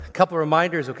Couple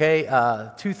reminders, okay?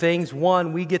 Two things.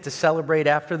 One, we get to celebrate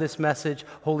after this message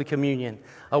Holy Communion,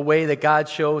 a way that God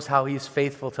shows how He's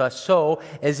faithful to us. So,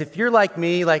 as if you're like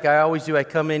me, like I always do, I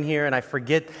come in here and I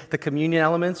forget the communion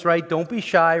elements, right? Don't be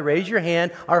shy. Raise your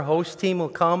hand. Our host team will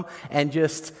come and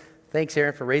just... Thanks,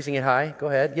 Aaron, for raising it high. Go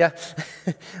ahead. Yeah.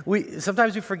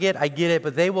 Sometimes we forget, I get it,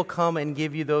 but they will come and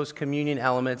give you those communion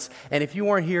elements. And if you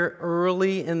weren't here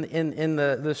early in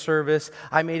the service,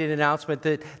 I made an announcement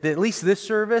that at least this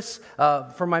service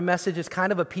for my message is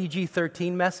kind of a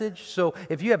PG-13 message. So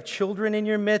if you have children in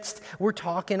your midst, we're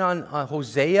talking on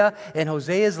Hosea. And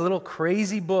Hosea is a little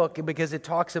crazy book because it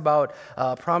talks about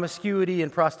promiscuity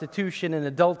and prostitution and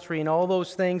adultery and all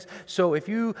those things. So if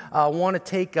you want to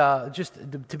take just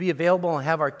to be available and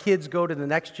have our kids go to the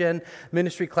Next Gen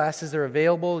ministry classes that are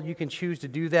available, you can choose to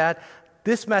do that.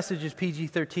 This message is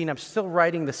PG-13. I'm still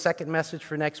writing the second message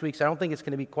for next week, so I don't think it's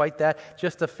going to be quite that.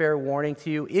 Just a fair warning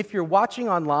to you. If you're watching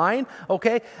online,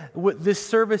 okay, this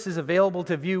service is available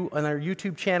to view on our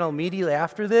YouTube channel immediately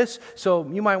after this, so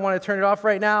you might want to turn it off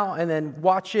right now and then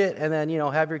watch it and then,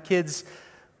 have your kids,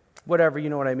 whatever,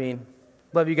 you know what I mean.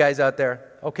 Love you guys out there.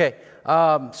 Okay,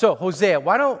 so Hosea,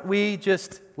 why don't we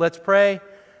just, let's pray.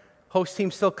 Host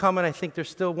team's still coming. I think there's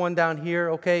still one down here.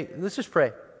 Okay, let's just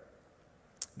pray.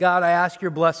 God, I ask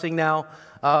your blessing now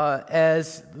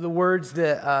as the words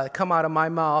that come out of my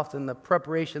mouth and the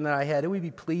preparation that I had, it would be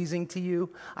pleasing to you.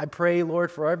 I pray,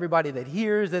 Lord, for everybody that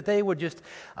hears, that they would just,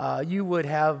 you would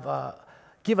have,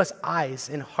 give us eyes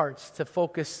and hearts to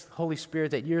focus, Holy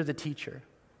Spirit, that you're the teacher.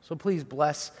 So please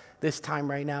bless this time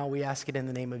right now. We ask it in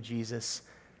the name of Jesus.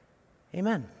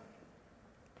 Amen.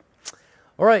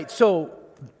 All right, so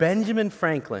Benjamin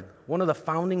Franklin, one of the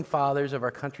founding fathers of our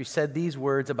country, said these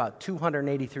words about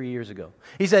 283 years ago.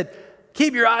 He said,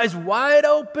 keep your eyes wide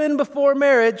open before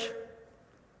marriage,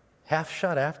 half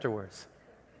shut afterwards.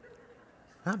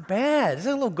 Not bad. This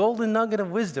is a little golden nugget of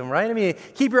wisdom, right? I mean,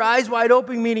 keep your eyes wide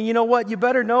open, meaning, you know what? You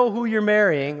better know who you're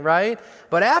marrying, right?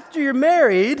 But after you're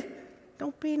married,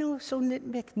 don't be so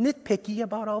nitpicky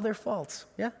about all their faults,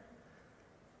 yeah?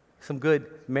 Some good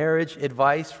marriage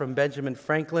advice from Benjamin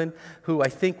Franklin, who I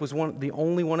think was the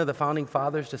only one of the founding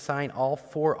fathers to sign all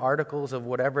 4 articles of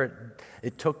whatever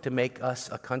it took to make us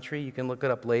a country. You can look it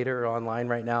up later or online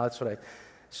right now. That's what I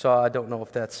saw. I don't know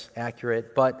if that's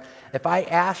accurate. But if I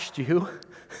asked you,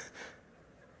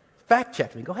 fact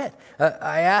check me, go ahead.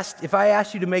 If I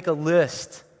asked you to make a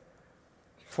list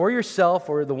for yourself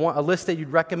or a list that you'd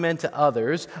recommend to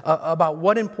others about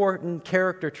what important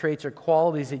character traits or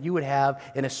qualities that you would have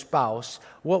in a spouse,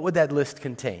 what would that list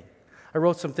contain? I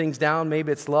wrote some things down.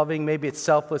 Maybe it's loving, maybe it's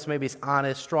selfless, maybe it's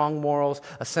honest, strong morals,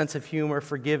 a sense of humor,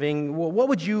 forgiving. What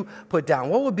would you put down?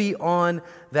 What would be on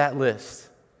that list?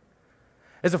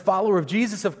 As a follower of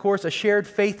Jesus, of course, a shared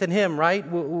faith in Him, right,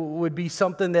 would be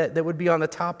something that would be on the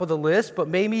top of the list, but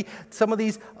maybe some of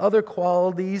these other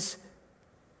qualities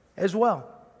as well.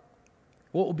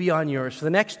 What will be on yours? For the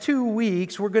next 2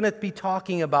 weeks, we're going to be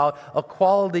talking about a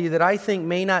quality that I think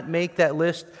may not make that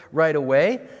list right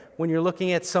away. When you're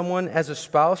looking at someone as a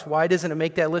spouse, why doesn't it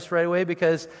make that list right away?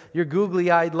 Because you're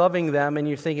googly-eyed loving them and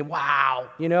you're thinking, wow,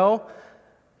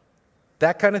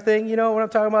 that kind of thing, you know what I'm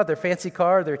talking about? Their fancy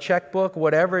car, their checkbook,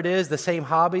 whatever it is, the same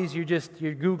hobbies,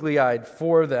 you're googly-eyed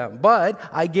for them. But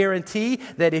I guarantee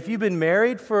that if you've been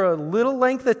married for a little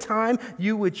length of time,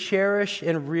 you would cherish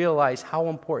and realize how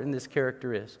important this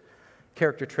character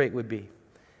trait would be.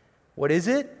 What is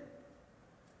it?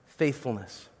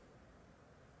 Faithfulness.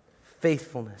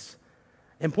 Faithfulness.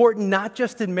 Important not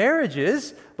just in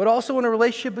marriages, but also in a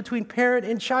relationship between parent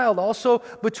and child, also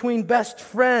between best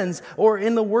friends or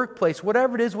in the workplace.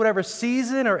 Whatever it is, whatever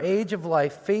season or age of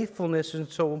life, faithfulness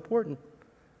is so important.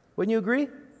 Wouldn't you agree?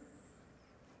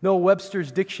 Noah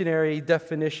Webster's dictionary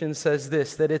definition says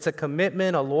this, that it's a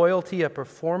commitment, a loyalty, a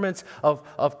performance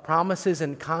of promises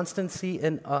and constancy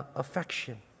and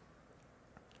affection.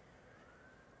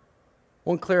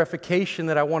 One clarification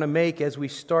that I want to make as we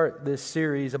start this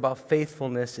series about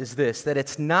faithfulness is this, that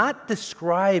it's not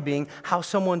describing how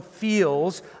someone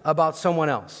feels about someone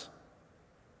else.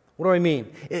 What do I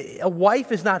mean? A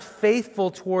wife is not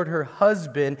faithful toward her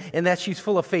husband in that she's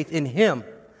full of faith in him.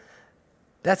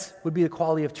 That would be the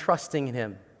quality of trusting in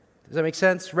him. Does that make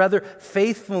sense? Rather,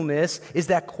 faithfulness is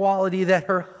that quality that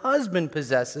her husband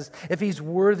possesses if he's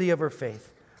worthy of her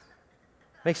faith.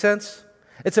 Make sense?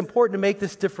 It's important to make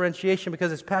this differentiation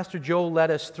because as Pastor Joe led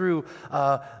us through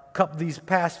these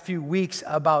past few weeks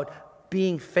about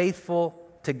being faithful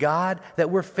to God, that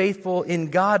we're faithful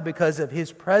in God because of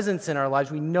His presence in our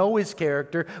lives. We know His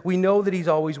character. We know that He's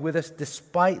always with us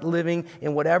despite living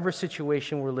in whatever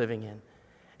situation we're living in.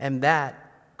 And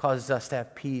that causes us to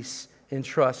have peace in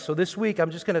trust. So this week,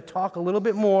 I'm just going to talk a little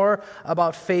bit more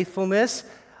about faithfulness.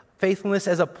 Faithfulness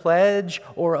as a pledge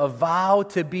or a vow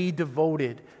to be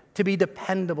devoted, to be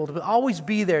dependable, to always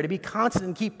be there, to be constant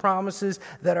and keep promises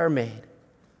that are made.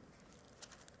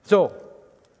 So,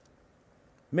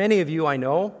 many of you I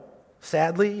know,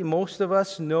 sadly, most of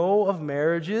us know of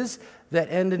marriages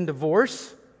that end in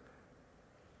divorce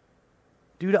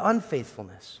due to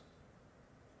unfaithfulness.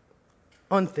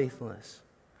 Unfaithfulness.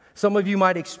 Some of you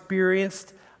might have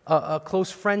experienced a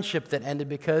close friendship that ended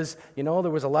because, there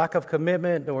was a lack of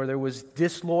commitment or there was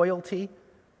disloyalty,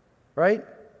 right?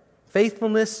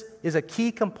 Faithfulness is a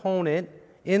key component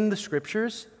in the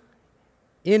Scriptures,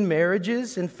 in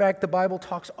marriages. In fact, the Bible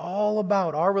talks all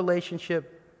about our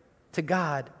relationship to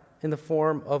God in the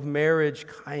form of marriage,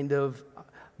 kind of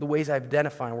the ways I've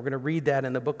identified. We're going to read that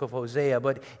in the book of Hosea.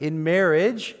 But in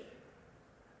marriage,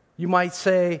 you might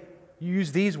say, you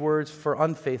use these words for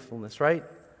unfaithfulness, right?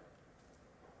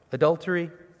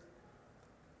 Adultery,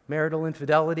 marital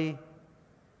infidelity,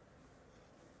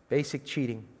 basic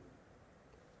cheating.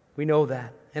 We know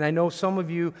that. And I know some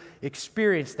of you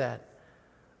experienced that.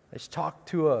 I just talked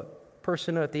to a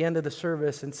person at the end of the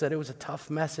service and said it was a tough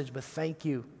message, but thank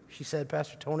you. She said,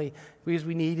 Pastor Tony, because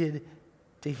we needed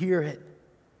to hear it.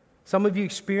 Some of you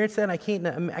experienced that. I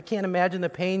can't imagine the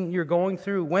pain you're going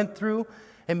through, went through.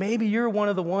 And maybe you're one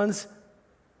of the ones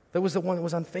that was the one that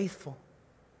was unfaithful.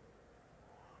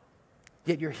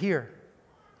 Yet you're here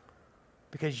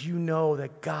because you know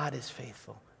that God is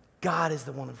faithful. God is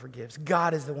the one who forgives.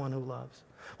 God is the one who loves.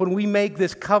 When we make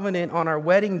this covenant on our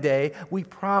wedding day, we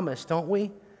promise, don't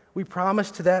we? We promise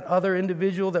to that other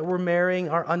individual that we're marrying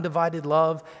our undivided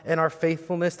love and our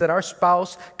faithfulness, that our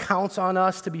spouse counts on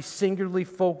us to be singularly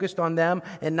focused on them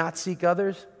and not seek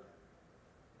others.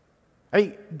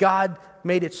 God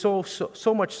made it so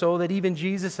much so that even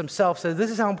Jesus himself says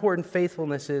this is how important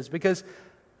faithfulness is. Because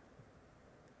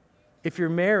if you're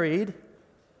married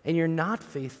and you're not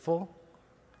faithful,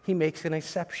 he makes an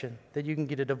exception that you can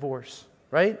get a divorce,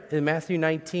 right? In Matthew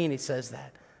 19, he says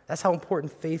that. That's how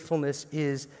important faithfulness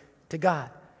is to God.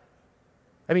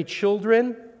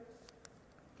 Children,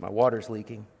 my water's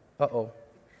leaking. Uh-oh.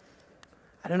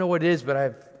 I don't know what it is,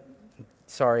 but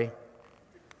sorry.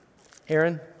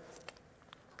 Aaron?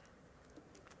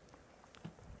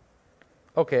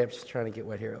 Okay, I'm just trying to get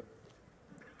wet here.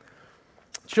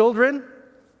 Children,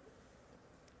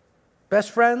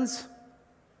 best friends,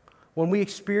 when we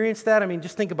experience that,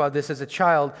 just think about this as a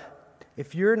child.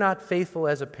 If you're not faithful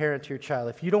as a parent to your child,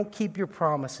 if you don't keep your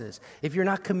promises, if you're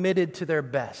not committed to their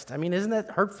best, isn't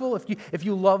that hurtful? If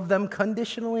you love them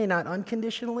conditionally and not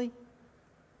unconditionally?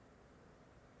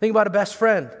 Think about a best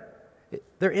friend.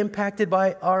 They're impacted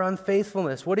by our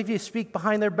unfaithfulness. What if you speak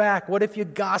behind their back? What if you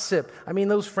gossip?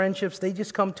 Those friendships, they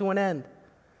just come to an end.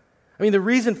 The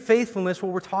reason faithfulness,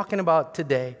 what we're talking about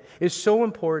today, is so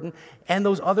important, and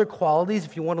those other qualities,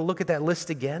 if you want to look at that list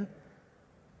again,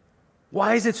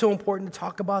 why is it so important to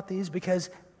talk about these? Because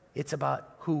it's about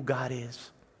who God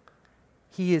is.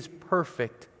 He is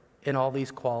perfect in all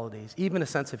these qualities, even a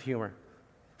sense of humor.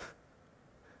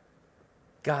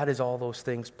 God is all those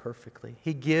things perfectly.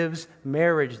 He gives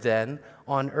marriage then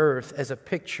on earth as a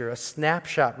picture, a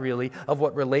snapshot really, of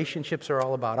what relationships are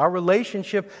all about. Our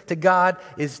relationship to God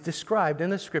is described in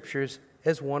the Scriptures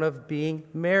as one of being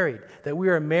married. That we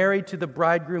are married to the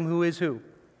bridegroom who is who?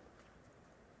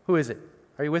 Who is it?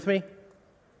 Are you with me?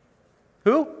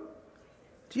 Who?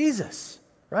 Jesus,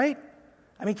 right?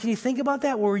 Can you think about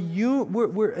that? We're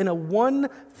in a one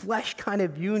flesh kind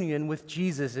of union with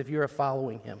Jesus if you're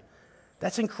following him.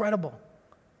 That's incredible.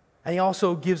 And he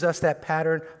also gives us that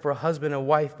pattern for a husband and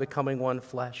wife becoming one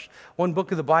flesh. One book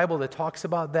of the Bible that talks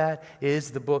about that is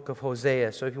the book of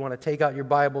Hosea. So if you want to take out your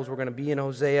Bibles, we're going to be in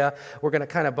Hosea. We're going to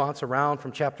kind of bounce around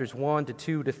from chapters 1 to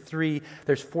 2 to 3.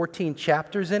 There's 14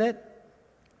 chapters in it.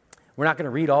 We're not going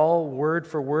to read all word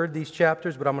for word these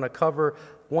chapters, but I'm going to cover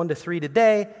 1 to 3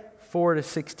 today, 4 to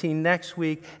 16 next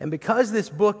week. And because this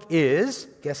book is,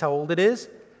 guess how old it is?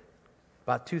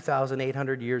 About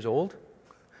 2,800 years old.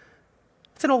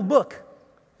 It's an old book,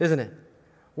 isn't it?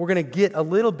 We're going to get a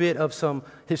little bit of some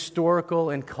historical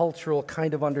and cultural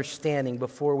kind of understanding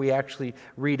before we actually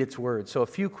read its words. So a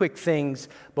few quick things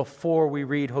before we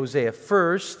read Hosea.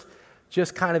 First,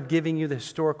 just kind of giving you the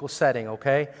historical setting,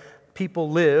 okay?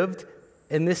 People lived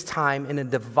in this time in a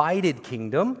divided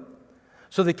kingdom.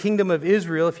 So the kingdom of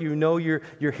Israel, if you know your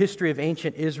history of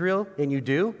ancient Israel, and you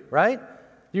do, right?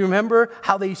 You remember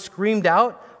how they screamed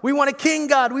out, "We want a king,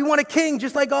 God, we want a king,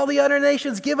 just like all the other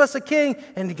nations, give us a king."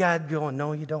 And God going,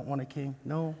 "No, you don't want a king.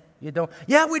 No, you don't."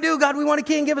 "Yeah, we do, God, we want a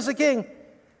king, give us a king."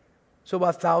 So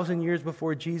about 1,000 years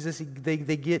before Jesus, they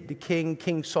get the king,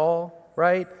 King Saul.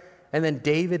 right? And then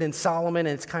David and Solomon,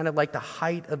 and it's kind of like the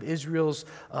height of Israel's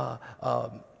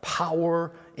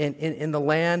power in the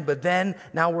land. But then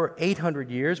now we're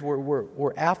 800 years,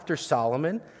 we're after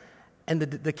Solomon, and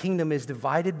the kingdom is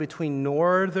divided between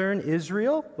northern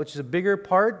Israel, which is a bigger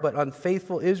part, but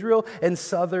unfaithful Israel, and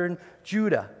southern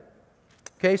Judah.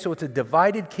 Okay, so it's a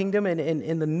divided kingdom, and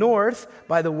in the north,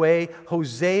 by the way,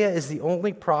 Hosea is the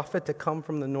only prophet to come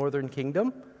from the northern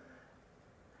kingdom.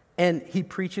 And he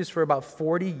preaches for about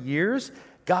 40 years.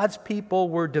 God's people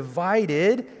were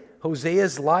divided.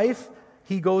 Hosea's life,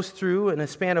 he goes through, in a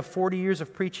span of 40 years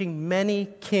of preaching, many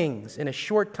kings in a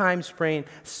short time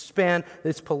span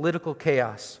that's political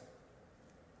chaos.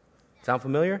 Sound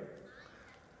familiar?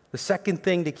 The second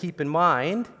thing to keep in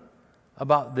mind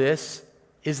about this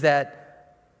is that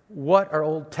what are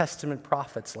Old Testament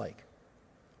prophets like?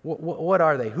 What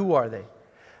are they? Who are they?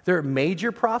 They're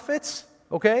major prophets,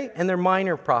 okay? And they're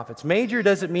minor prophets. Major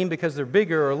doesn't mean because they're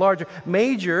bigger or larger.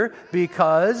 Major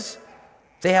because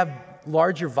they have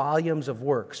larger volumes of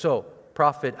work. So,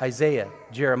 prophet Isaiah,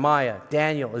 Jeremiah,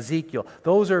 Daniel, Ezekiel,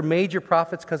 those are major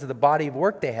prophets because of the body of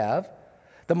work they have.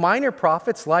 The minor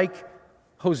prophets like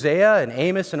Hosea and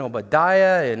Amos and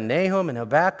Obadiah and Nahum and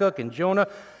Habakkuk and Jonah,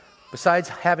 besides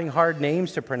having hard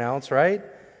names to pronounce, right?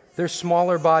 They're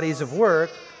smaller bodies of work,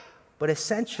 but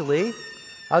essentially,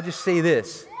 I'll just say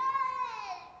this.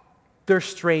 They're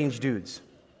strange dudes.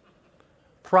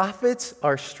 Prophets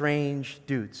are strange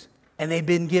dudes, and they've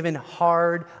been given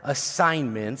hard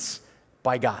assignments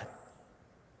by God.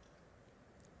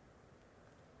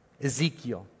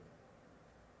 Ezekiel.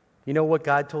 You know what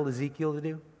God told Ezekiel to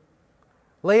do?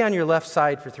 Lay on your left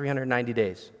side for 390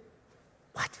 days.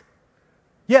 What?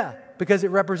 Yeah, because it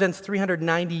represents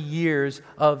 390 years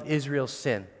of Israel's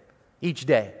sin each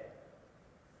day.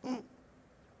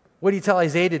 What do you tell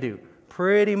Isaiah to do?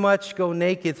 Pretty much go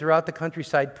naked throughout the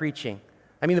countryside preaching.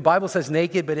 I mean, the Bible says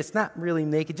naked, but it's not really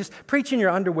naked. Just preach in your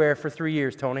underwear for 3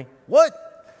 years, Tony. What?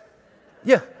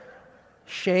 Yeah.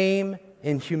 Shame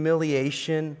and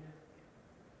humiliation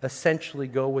essentially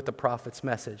go with the prophet's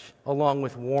message, along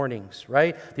with warnings,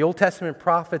 right? The Old Testament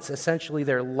prophets, essentially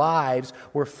their lives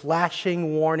were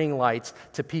flashing warning lights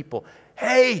to people.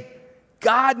 Hey,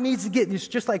 God needs to get, it's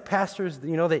just like pastors,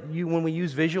 when we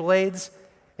use visual aids,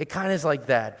 it kind of is like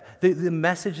that. The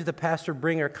message that the pastor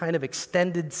bring are kind of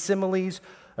extended similes,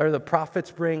 or the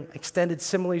prophets bring extended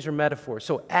similes or metaphors.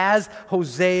 So as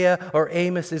Hosea or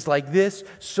Amos is like this,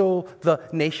 so the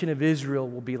nation of Israel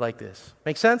will be like this.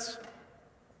 Make sense?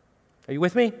 Are you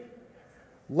with me?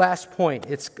 Last point.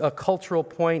 It's a cultural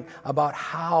point about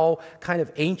how kind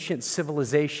of ancient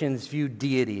civilizations viewed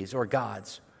deities or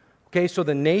gods. Okay, so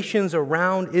the nations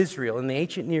around Israel in the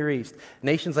ancient Near East,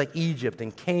 nations like Egypt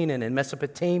and Canaan and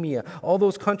Mesopotamia, all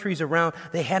those countries around,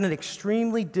 they had an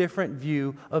extremely different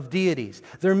view of deities.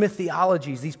 Their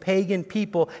mythologies, these pagan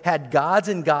people had gods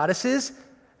and goddesses,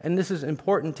 and this is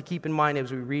important to keep in mind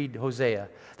as we read Hosea.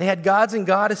 They had gods and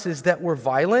goddesses that were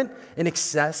violent,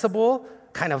 inaccessible,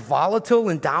 kind of volatile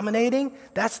and dominating.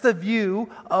 That's the view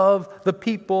of the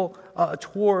people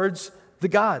towards the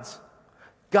gods.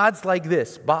 Gods like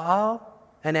this, Baal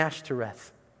and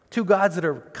Ashtoreth. Two gods that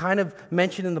are kind of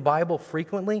mentioned in the Bible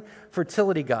frequently,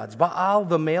 fertility gods. Baal,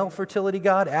 the male fertility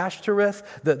god,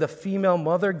 Ashtoreth, the female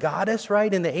mother goddess,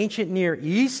 right? In the ancient Near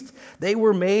East, they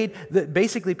were made,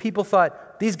 basically people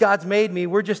thought, these gods made me,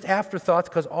 we're just afterthoughts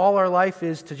because all our life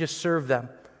is to just serve them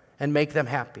and make them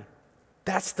happy.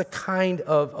 That's the kind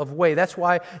of way. That's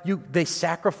why they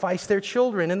sacrifice their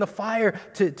children in the fire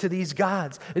to these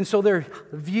gods. And so their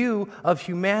view of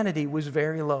humanity was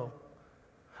very low.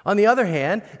 On the other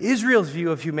hand, Israel's view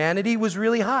of humanity was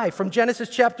really high. From Genesis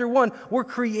chapter 1, we're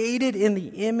created in the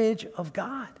image of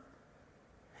God.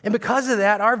 And because of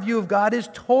that, our view of God is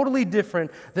totally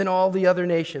different than all the other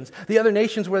nations. The other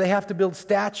nations where they have to build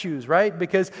statues, right?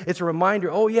 Because it's a reminder,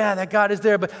 oh yeah, that God is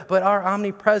there, but our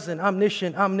omnipresent,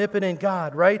 omniscient, omnipotent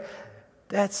God, right?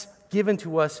 That's given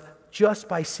to us just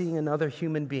by seeing another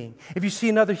human being. If you see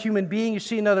another human being, you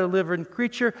see another living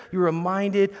creature, you're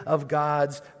reminded of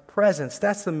God's presence.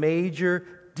 That's the major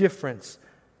difference.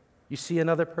 You see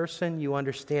another person, you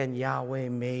understand Yahweh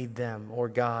made them, or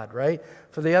God, right?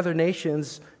 For the other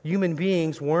nations, human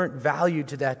beings weren't valued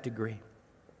to that degree.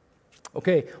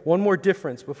 Okay, one more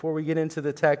difference before we get into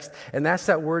the text, and that's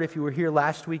that word, if you were here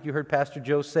last week, you heard Pastor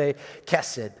Joe say,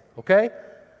 kesed, okay?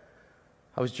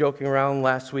 I was joking around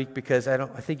last week because I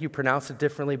think you pronounce it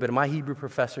differently, but my Hebrew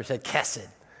professor said kesed.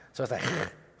 So I was like,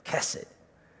 kesed.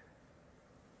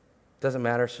 Doesn't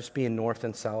matter, it's just being north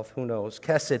and south, who knows.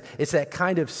 Kesed, it's that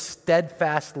kind of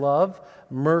steadfast love,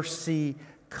 mercy,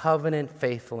 covenant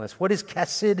faithfulness. What is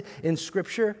kesed in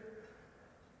Scripture?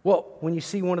 Well, when you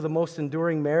see one of the most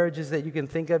enduring marriages that you can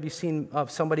think of, you've seen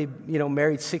somebody,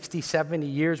 married 60, 70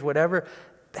 years, whatever,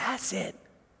 that's it.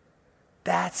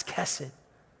 That's Chesed.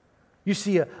 You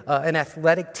see an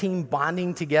athletic team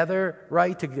bonding together,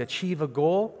 right, to achieve a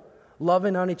goal,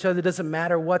 loving on each other, doesn't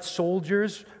matter what,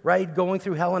 soldiers, right, going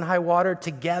through hell and high water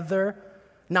together,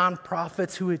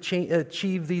 nonprofits who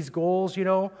achieve these goals,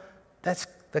 that's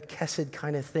the Chesed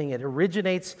kind of thing. It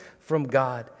originates from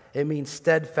God. It means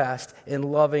steadfast and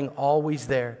loving, always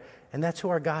there. And that's who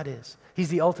our God is. He's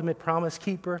the ultimate promise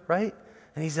keeper, right?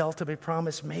 And He's the ultimate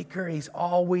promise maker. He's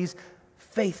always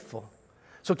faithful.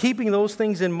 So keeping those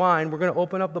things in mind, we're going to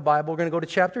open up the Bible. We're going to go to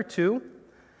chapter 2.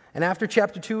 And after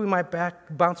chapter 2, we might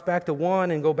bounce back to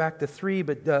 1 and go back to 3,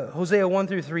 but Hosea 1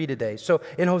 through 3 today. So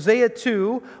in Hosea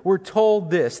 2, we're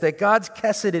told this, that God's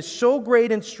Chesed is so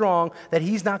great and strong that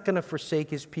He's not going to forsake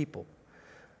His people.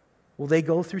 Will they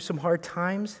go through some hard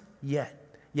times?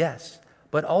 Yes.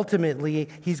 But ultimately,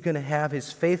 He's going to have His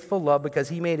faithful love because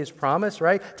He made His promise,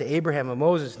 right, to Abraham and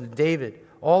Moses and David,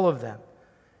 all of them.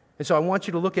 And so I want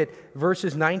you to look at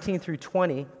verses 19 through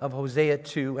 20 of Hosea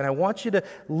 2, and I want you to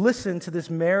listen to this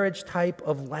marriage type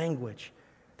of language,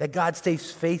 that God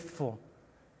stays faithful.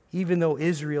 Even though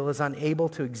Israel is unable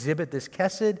to exhibit this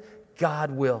Chesed,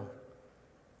 God will.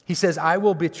 He says, I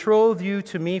will betroth you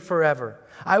to me forever.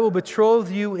 I will betroth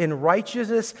you in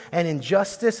righteousness and in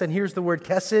justice. And here's the word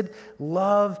Chesed,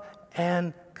 love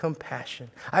and compassion.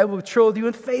 I will betroth you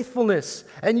in faithfulness,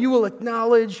 and you will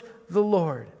acknowledge the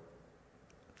Lord.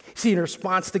 See, in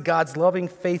response to God's loving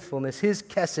faithfulness, His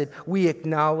Chesed, we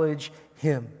acknowledge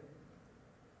Him.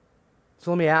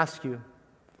 So let me ask you,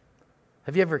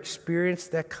 have you ever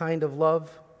experienced that kind of love,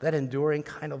 that enduring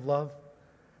kind of love?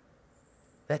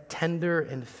 That tender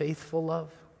and faithful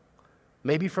love?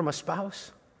 Maybe from a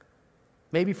spouse,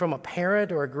 maybe from a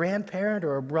parent or a grandparent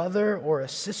or a brother or a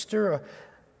sister or a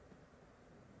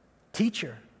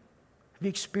teacher. Have you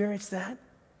experienced that?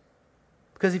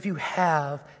 Because if you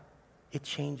have, it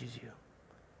changes you.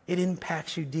 It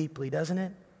impacts you deeply, doesn't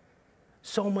it?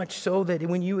 So much so that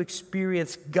when you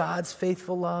experience God's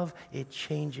faithful love, it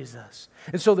changes us.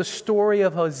 And so the story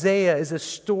of Hosea is a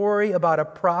story about a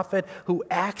prophet who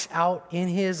acts out in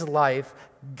his life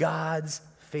God's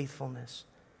faithfulness.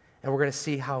 And we're going to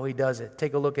see how he does it.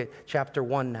 Take a look at chapter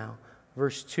 1 now,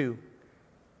 verse 2.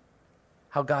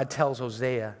 How God tells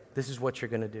Hosea, this is what you're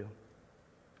going to do.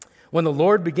 When the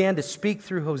Lord began to speak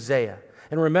through Hosea,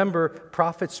 and remember,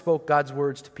 prophets spoke God's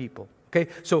words to people. Okay,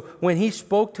 so when he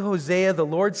spoke to Hosea, the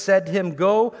Lord said to him,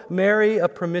 go marry a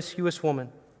promiscuous woman.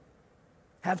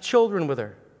 Have children with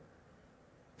her.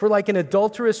 For like an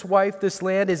adulterous wife, this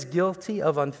land is guilty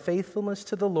of unfaithfulness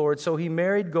to the Lord. So he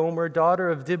married Gomer, daughter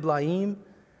of Diblaim.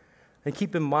 And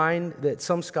keep in mind that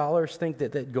some scholars think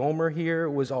that Gomer here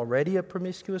was already a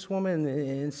promiscuous woman,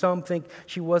 and some think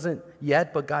she wasn't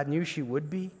yet, but God knew she would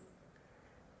be.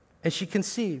 And she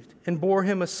conceived and bore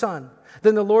him a son.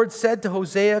 Then the Lord said to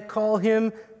Hosea, call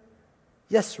him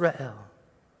Yisrael,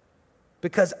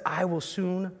 because I will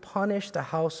soon punish the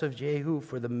house of Jehu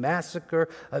for the massacre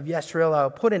of Yisrael. I will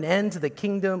put an end to the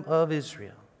kingdom of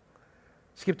Israel.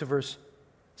 Skip to verse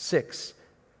 6.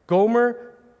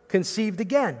 Gomer conceived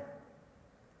again.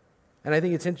 And I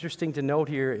think it's interesting to note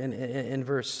here in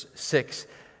verse 6,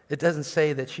 it doesn't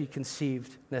say that she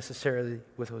conceived necessarily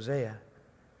with Hosea.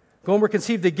 Gomer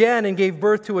conceived again and gave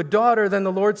birth to a daughter. Then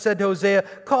the Lord said to Hosea,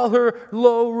 call her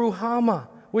Lo Ruhamah,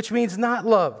 which means not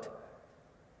loved.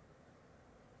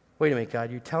 Wait a minute,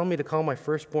 God, you're telling me to call my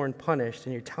firstborn punished,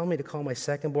 and you're telling me to call my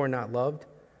secondborn not loved?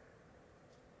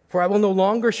 For I will no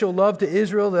longer show love to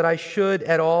Israel that I should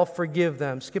at all forgive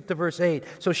them. Skip to verse 8.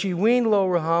 So she weaned Lo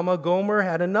Ruhamah. Gomer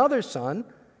had another son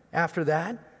after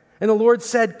that. And the Lord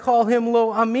said, call him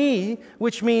Lo Ami,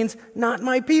 which means not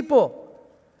my people.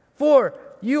 For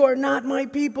you are not my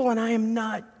people, and I am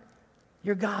not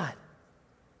your God.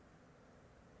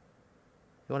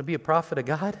 You want to be a prophet of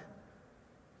God?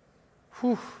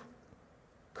 Whew.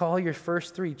 Call your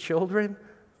first 3 children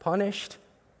punished,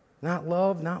 not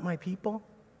loved, not my people?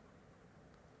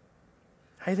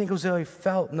 I think Hosea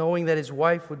felt knowing that his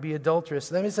wife would be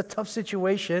adulterous. I mean, it's a tough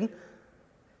situation.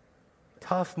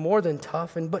 Tough, more than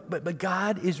tough. But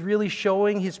God is really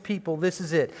showing his people, this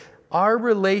is it. Our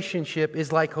relationship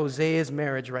is like Hosea's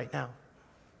marriage right now.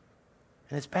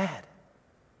 And it's bad.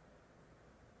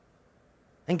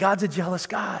 And God's a jealous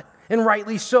God. And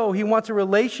rightly so. He wants a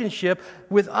relationship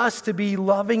with us to be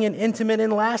loving and intimate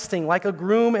and lasting, like a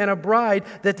groom and a bride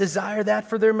that desire that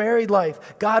for their married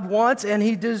life. God wants and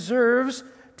He deserves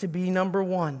to be number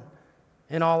one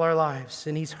in all our lives.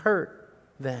 And He's hurt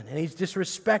then. And He's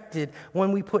disrespected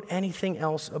when we put anything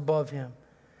else above Him.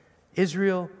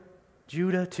 Israel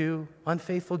Judah too,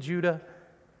 unfaithful Judah,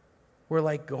 were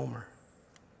like Gomer,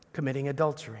 committing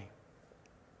adultery.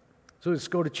 So let's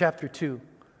go to chapter 2,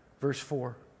 verse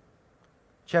 4.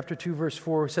 Chapter 2, verse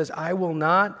 4 says, I will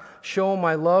not show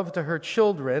my love to her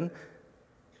children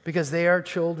because they are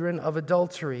children of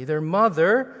adultery. Their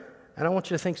mother, and I don't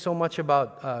want you to think so much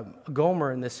about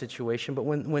Gomer in this situation, but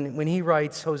when he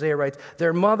writes, Hosea writes,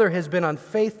 their mother has been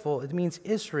unfaithful. It means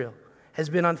Israel has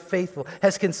been unfaithful,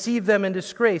 has conceived them in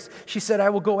disgrace. She said, I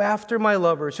will go after my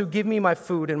lovers who give me my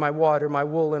food and my water, my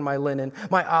wool and my linen,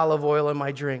 my olive oil and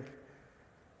my drink.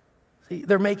 See,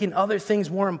 they're making other things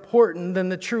more important than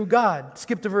the true God.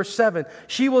 Skip to verse 7.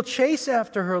 She will chase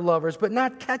after her lovers, but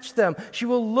not catch them. She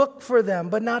will look for them,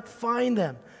 but not find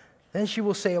them. Then she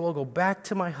will say, I will go back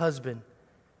to my husband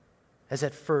as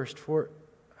at first, for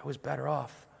I was better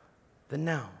off than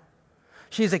now.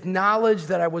 She has acknowledged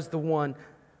that I was the one.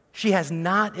 She has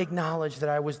not acknowledged that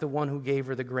I was the one who gave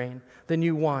her the grain, the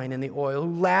new wine, and the oil,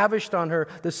 who lavished on her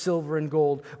the silver and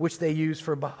gold, which they used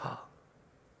for Baal.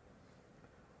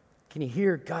 Can you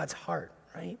hear God's heart,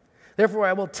 right? Therefore,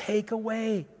 I will take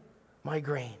away my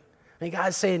grain. I mean,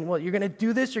 God's saying, well, you're going to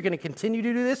do this, you're going to continue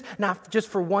to do this, not just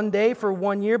for one day, for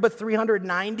 1 year, but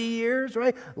 390 years,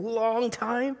 right? Long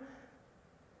time.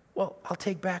 Well, I'll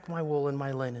take back my wool and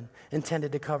my linen,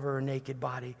 intended to cover her naked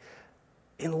body.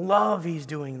 In love, he's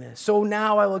doing this. So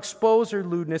now I will expose her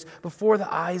lewdness before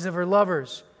the eyes of her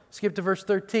lovers. Skip to verse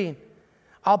 13.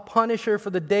 I'll punish her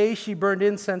for the day she burned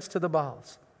incense to the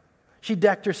Baals. She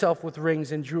decked herself with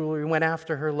rings and jewelry and went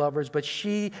after her lovers,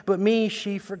 but me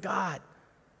she forgot,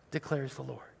 declares the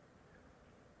Lord.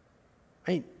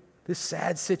 Right? This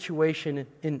sad situation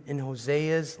in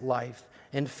Hosea's life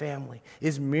and family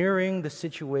is mirroring the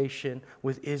situation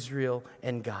with Israel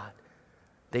and God.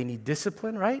 They need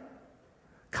discipline, right?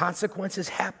 Consequences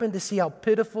happen to see how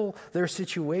pitiful their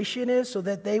situation is so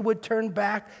that they would turn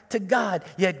back to God.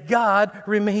 Yet God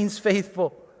remains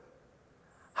faithful.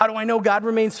 How do I know God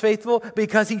remains faithful?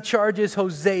 Because he charges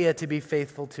Hosea to be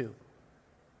faithful too.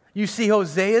 You see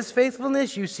Hosea's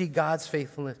faithfulness, you see God's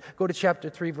faithfulness. Go to chapter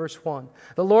 3, verse 1.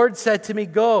 The Lord said to me,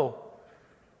 go.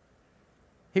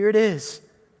 Here it is.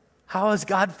 How is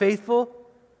God faithful?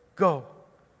 Go.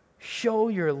 Show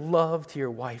your love to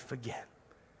your wife again.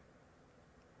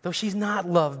 Though she's not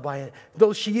loved by it,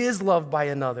 though she is loved by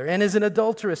another and is an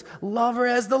adulteress, love her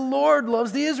as the Lord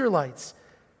loves the Israelites,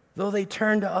 though they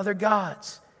turn to other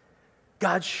gods.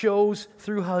 God shows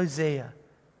through Hosea,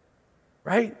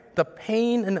 right? The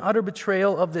pain and utter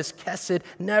betrayal of this Kesed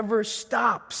never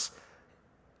stops.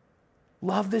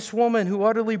 Love this woman who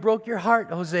utterly broke your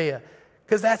heart, Hosea,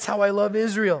 because that's how I love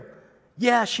Israel.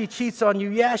 Yeah, she cheats on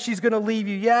you. Yeah, she's going to leave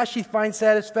you. Yeah, she finds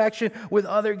satisfaction with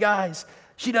other guys.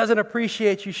 She doesn't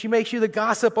appreciate you. She makes you the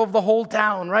gossip of the whole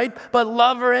town, right? But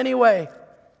love her anyway,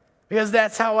 because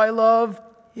that's how I love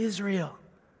Israel.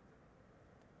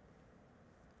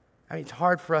 I mean, it's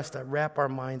hard for us to wrap our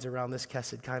minds around this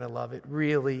Kesed kind of love. It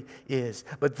really is.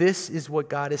 But this is what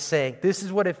God is saying. This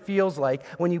is what it feels like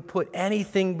when you put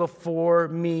anything before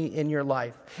me in your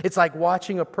life. It's like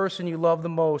watching a person you love the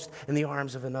most in the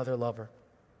arms of another lover.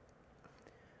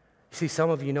 You see, some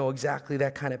of you know exactly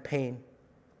that kind of pain.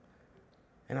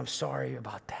 And I'm sorry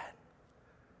about that.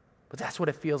 But that's what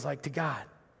it feels like to God.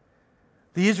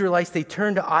 The Israelites, they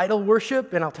turned to idol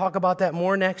worship, and I'll talk about that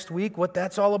more next week, what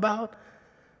that's all about.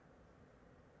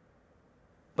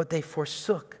 But they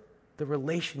forsook the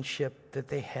relationship that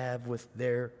they have with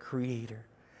their Creator.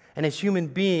 And as human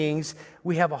beings,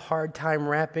 we have a hard time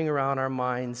wrapping around our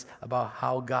minds about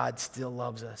how God still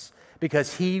loves us.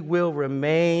 Because he will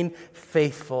remain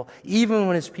faithful, even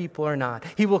when his people are not.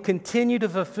 He will continue to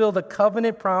fulfill the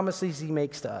covenant promises he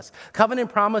makes to us.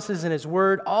 Covenant promises in his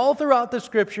word, all throughout the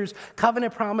scriptures,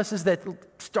 covenant promises that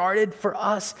started for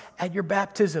us at your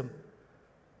baptism.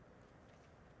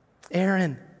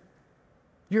 Aaron,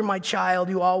 you're my child,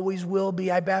 you always will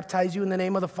be. I baptize you in the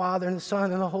name of the Father and the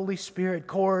Son and the Holy Spirit.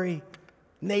 Corey,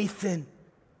 Nathan.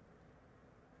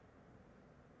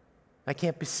 I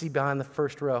can't see behind the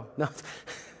first row. No.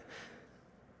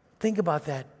 Think about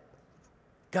that.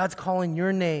 God's calling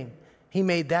your name. He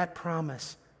made that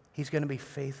promise. He's going to be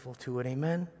faithful to it.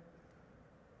 Amen?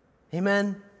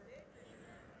 Amen?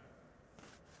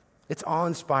 It's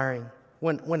awe-inspiring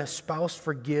when a spouse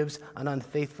forgives an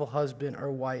unfaithful husband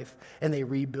or wife and they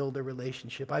rebuild a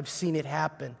relationship. I've seen it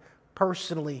happen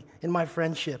personally in my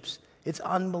friendships. It's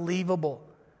unbelievable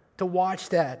to watch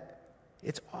that.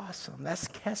 It's awesome. That's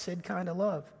Kesed kind of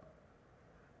love.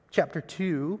 Chapter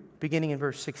 2, beginning in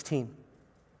verse 16.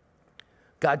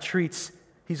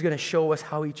 He's going to show us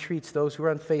how he treats those who are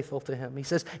unfaithful to him. He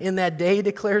says, in that day,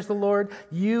 declares the Lord,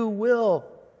 you will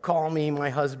call me my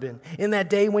husband. In that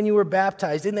day when you were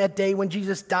baptized, in that day when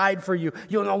Jesus died for you,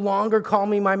 you'll no longer call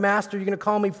me my master. You're going to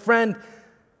call me friend.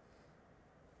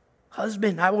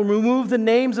 Husband, I will remove the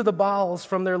names of the Baals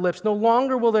from their lips. No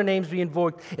longer will their names be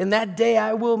invoked. In that day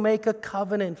I will make a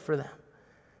covenant for them.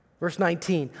 Verse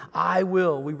 19, I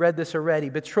will, we read this already,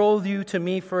 betroth you to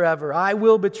me forever. I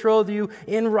will betroth you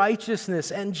in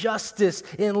righteousness and justice,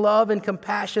 in love and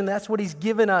compassion. That's what He's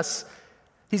given us.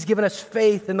 He's given us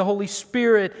faith in the Holy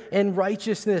Spirit and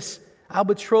righteousness. I'll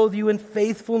betroth you in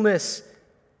faithfulness,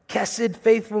 chesed,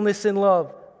 faithfulness in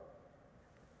love.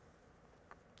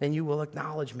 And you will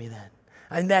acknowledge me then.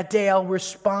 And that day I'll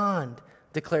respond,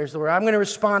 declares the Lord. I'm going to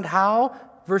respond how?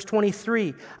 Verse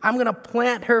 23, I'm going to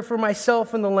plant her for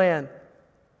myself in the land.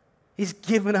 He's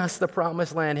given us the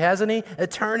promised land, hasn't He?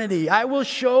 Eternity. I will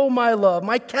show my love,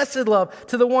 my chesed love,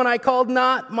 to the one I called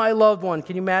not my loved one.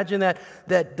 Can you imagine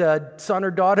that son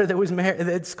or daughter that was married,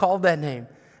 that's called that name?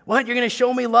 What, you're going to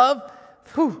show me love?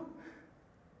 Whew.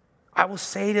 I will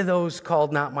say to those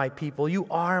called not my people, you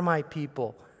are my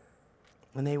people.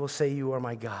 And they will say, you are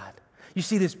my God. You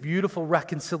see, this beautiful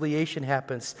reconciliation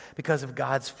happens because of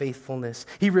God's faithfulness.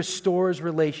 He restores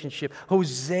relationship.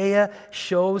 Hosea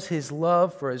shows his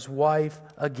love for his wife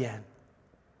again.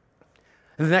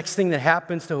 And the next thing that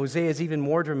happens to Hosea is even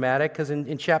more dramatic, because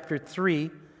in chapter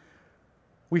 3,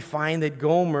 we find that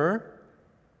Gomer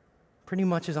pretty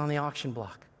much is on the auction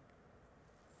block.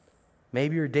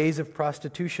 Maybe her days of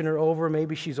prostitution are over.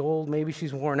 Maybe she's old. Maybe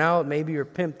she's worn out. Maybe her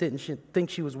pimp didn't think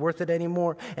she was worth it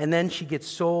anymore. And then she gets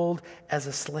sold as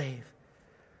a slave.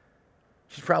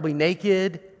 She's probably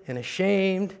naked and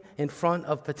ashamed in front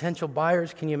of potential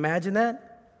buyers. Can you imagine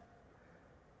that?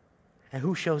 And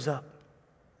who shows up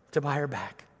to buy her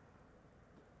back?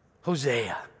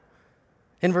 Hosea.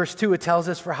 In verse 2, it tells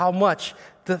us for how much.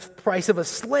 The price of a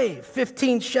slave,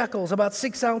 15 shekels, about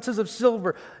 6 ounces of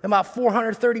silver, about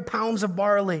 430 pounds of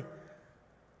barley.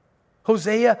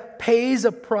 Hosea pays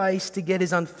a price to get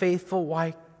his unfaithful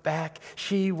wife back.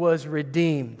 She was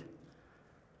redeemed.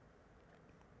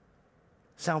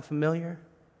 Sound familiar?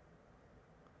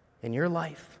 In your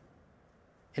life?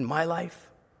 In my life?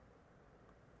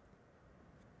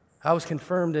 I was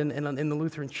confirmed in the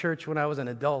Lutheran church when I was an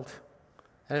adult.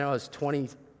 And I was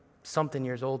 20-something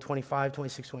years old, 25,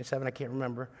 26, 27, I can't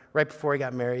remember, right before I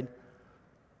got married.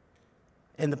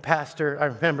 And the pastor, I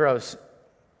remember I was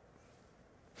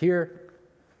here.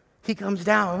 He comes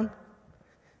down.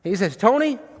 He says,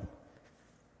 Tony,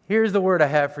 here's the word I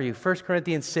have for you. 1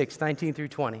 Corinthians 6, 19 through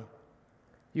 20.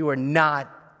 You are not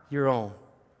your own.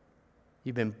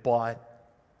 You've been bought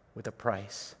with a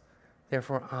price.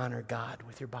 Therefore, honor God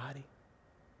with your body.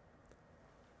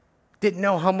 Didn't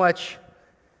know how much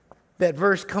that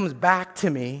verse comes back to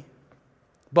me,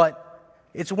 but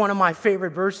it's one of my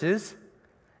favorite verses.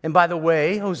 And by the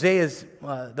way, Hosea is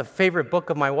the favorite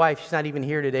book of my wife. She's not even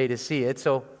here today to see it.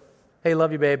 So, hey,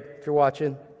 love you, babe, if you're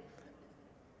watching.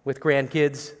 With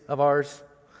grandkids of ours.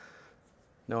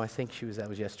 No, I think that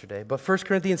was yesterday. But 1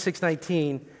 Corinthians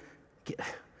 6:19,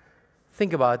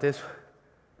 think about this.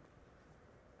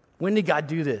 When did God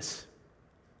do this?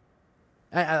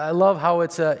 I love how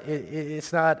it's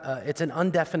an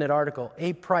undefinite article,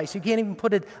 a price. You can't even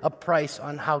put a price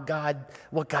on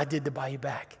what God did to buy you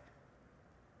back.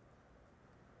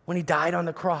 When He died on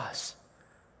the cross,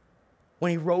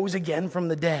 when He rose again from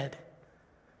the dead,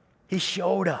 He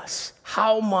showed us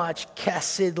how much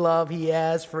chesed love He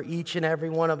has for each and every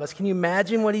one of us. Can you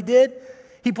imagine what He did?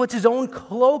 He puts His own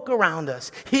cloak around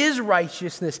us, His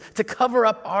righteousness, to cover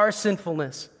up our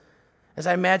sinfulness. As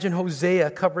I imagine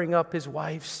Hosea covering up his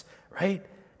wife's,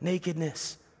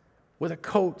 nakedness with a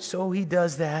coat, so He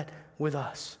does that with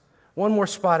us. One more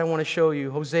spot I want to show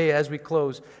you, Hosea, as we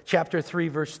close. Chapter 3,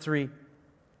 verse 3.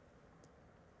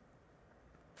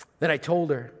 Then I told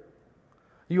her,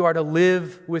 you are to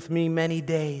live with me many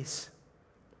days.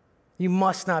 You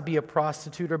must not be a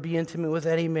prostitute or be intimate with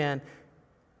any man,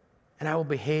 and I will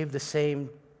behave the same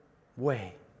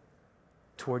way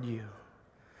toward you.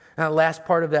 Now, the last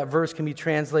part of that verse can be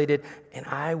translated, and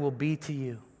I will be to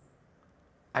you.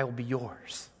 I will be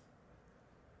yours.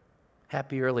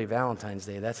 Happy early Valentine's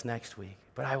Day. That's next week.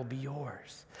 But I will be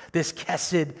yours. This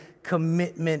chesed,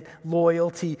 commitment,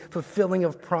 loyalty, fulfilling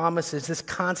of promises, this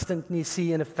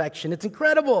constancy and affection. It's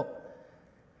incredible.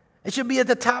 It should be at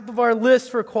the top of our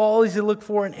list for qualities to look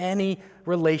for in any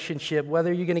relationship.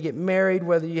 Whether you're going to get married,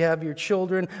 whether you have your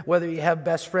children, whether you have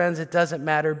best friends, it doesn't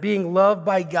matter. Being loved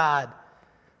by God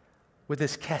with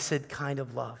this chesed kind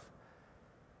of love.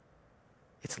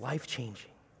 It's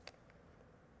life-changing.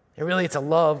 And really, it's a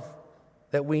love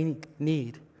that we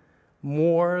need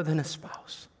more than a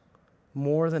spouse,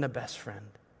 more than a best friend.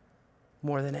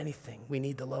 more than anything. We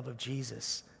need the love of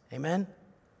Jesus. Amen?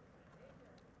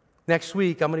 Next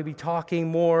week, I'm going to be talking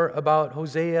more about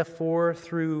Hosea 4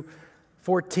 through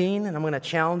 14, and I'm going to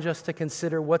challenge us to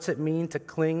consider what's it mean to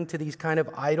cling to these kind of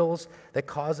idols that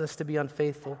cause us to be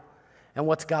unfaithful, and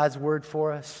what's God's word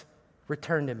for us.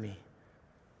 Return to me.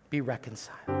 Be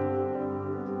reconciled.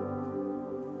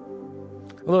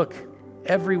 Look,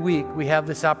 every week we have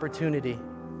this opportunity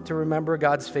to remember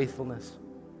God's faithfulness.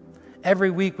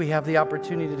 Every week we have the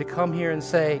opportunity to come here and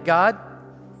say, God,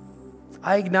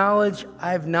 I acknowledge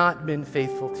I've not been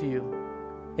faithful to you.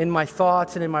 In my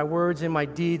thoughts and in my words, in my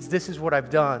deeds, this is what I've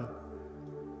done.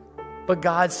 But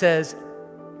God says,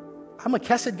 I'm a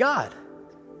Chesed God.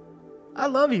 I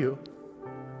love you.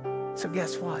 So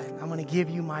guess what? I'm going to give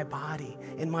you my body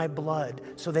and my blood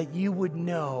so that you would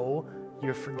know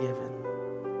you're forgiven.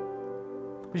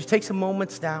 Would you take some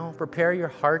moments now, prepare your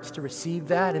hearts to receive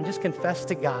that, and just confess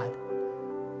to God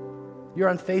your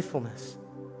unfaithfulness?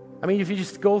 I mean, if you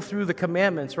just go through the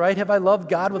commandments, right? Have I loved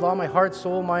God with all my heart,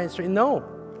 soul, mind, and strength? No.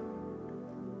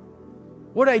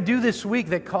 What did I do this week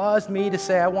that caused me to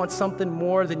say, I want something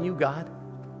more than you, God?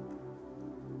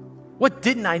 What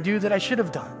didn't I do that I should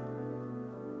have done?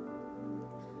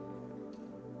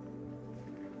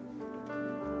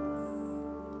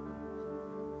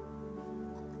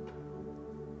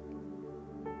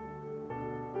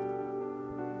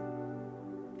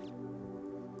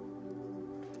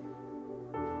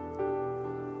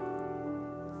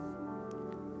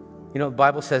 You know, the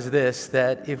Bible says this,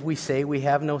 that if we say we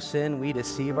have no sin, we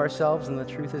deceive ourselves and the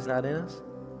truth is not in us.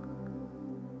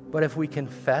 But if we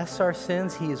confess our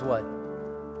sins, He is what?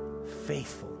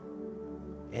 Faithful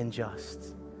and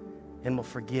just, and will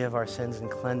forgive our sins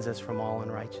and cleanse us from all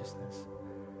unrighteousness.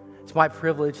 It's my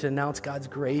privilege to announce God's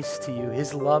grace to you,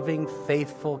 His loving,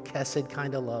 faithful, Chesed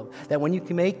kind of love, that when you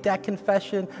can make that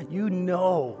confession, you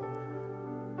know,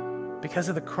 because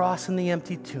of the cross and the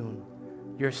empty tomb,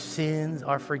 your sins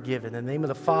are forgiven. In the name of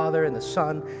the Father, and the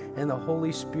Son, and the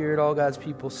Holy Spirit, all God's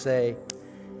people say,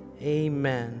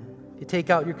 amen. You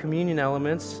take out your communion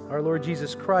elements. Our Lord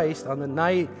Jesus Christ, on the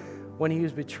night when He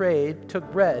was betrayed,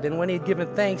 took bread. And when He had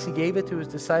given thanks, He gave it to His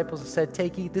disciples and said,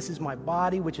 take, eat, this is my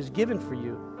body, which is given for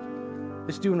you.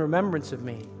 This do in remembrance of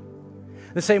me.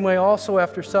 The same way also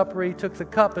after supper, He took the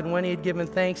cup, and when He had given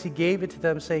thanks, He gave it to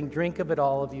them, saying, drink of it,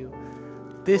 all of you.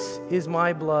 This is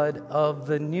my blood of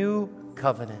the new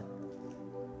covenant,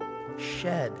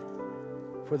 shed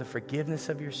for the forgiveness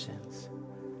of your sins.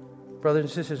 Brothers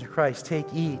and sisters in Christ, take,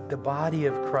 eat the body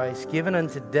of Christ, given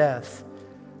unto death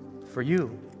for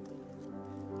you.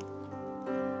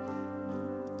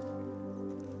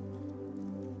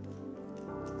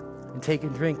 And take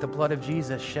and drink the blood of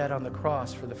Jesus shed on the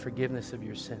cross for the forgiveness of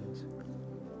your sins.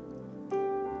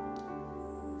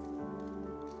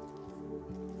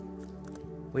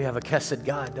 We have a Chesed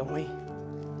God, don't we?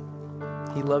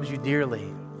 He loves you dearly.